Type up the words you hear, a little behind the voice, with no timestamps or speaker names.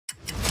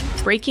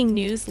Breaking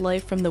news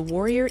live from the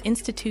Warrior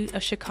Institute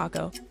of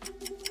Chicago.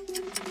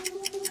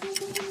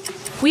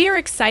 We are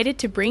excited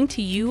to bring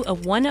to you a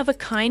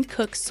one-of-a-kind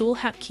Cook Sool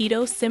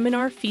Hapkido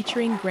seminar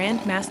featuring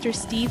Grandmaster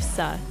Steve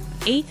Suh,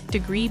 8th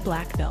degree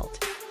black belt.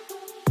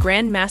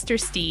 Grandmaster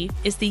Steve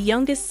is the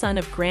youngest son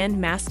of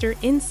Grandmaster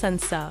In Sun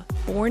Suh,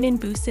 born in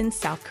Busan,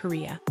 South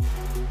Korea.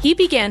 He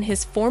began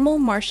his formal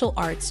martial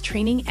arts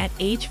training at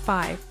age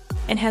 5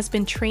 and has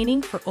been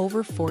training for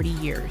over 40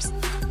 years.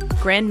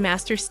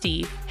 Grandmaster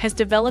Steve has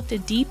developed a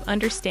deep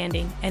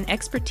understanding and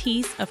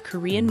expertise of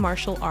Korean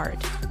martial art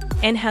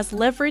and has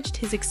leveraged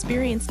his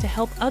experience to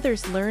help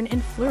others learn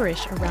and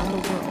flourish around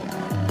the world.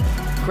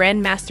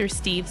 Grandmaster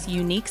Steve's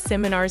unique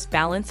seminars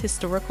balance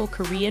historical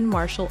Korean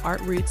martial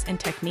art roots and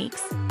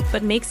techniques,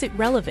 but makes it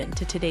relevant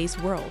to today's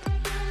world.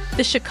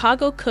 The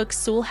Chicago Cook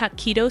Sool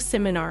Hapkido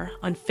Seminar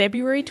on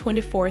February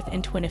 24th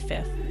and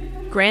 25th.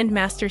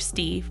 Grandmaster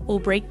Steve will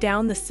break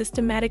down the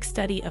systematic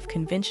study of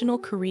conventional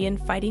Korean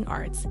fighting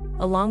arts,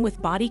 along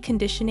with body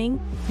conditioning,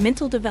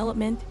 mental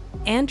development,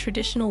 and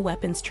traditional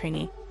weapons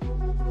training.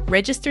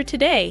 Register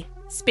today.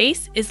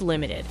 Space is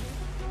limited.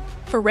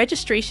 For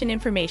registration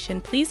information,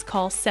 please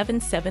call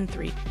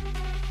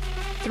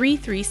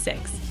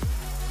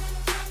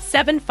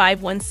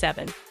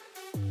 773-336-7517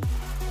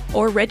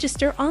 or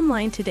register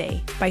online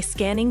today by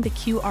scanning the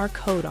QR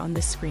code on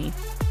the screen.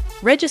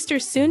 Register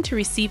soon to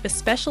receive a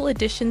special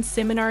edition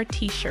seminar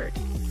t-shirt.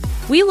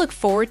 We look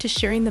forward to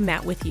sharing the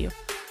mat with you.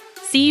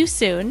 See you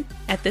soon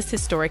at this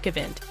historic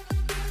event.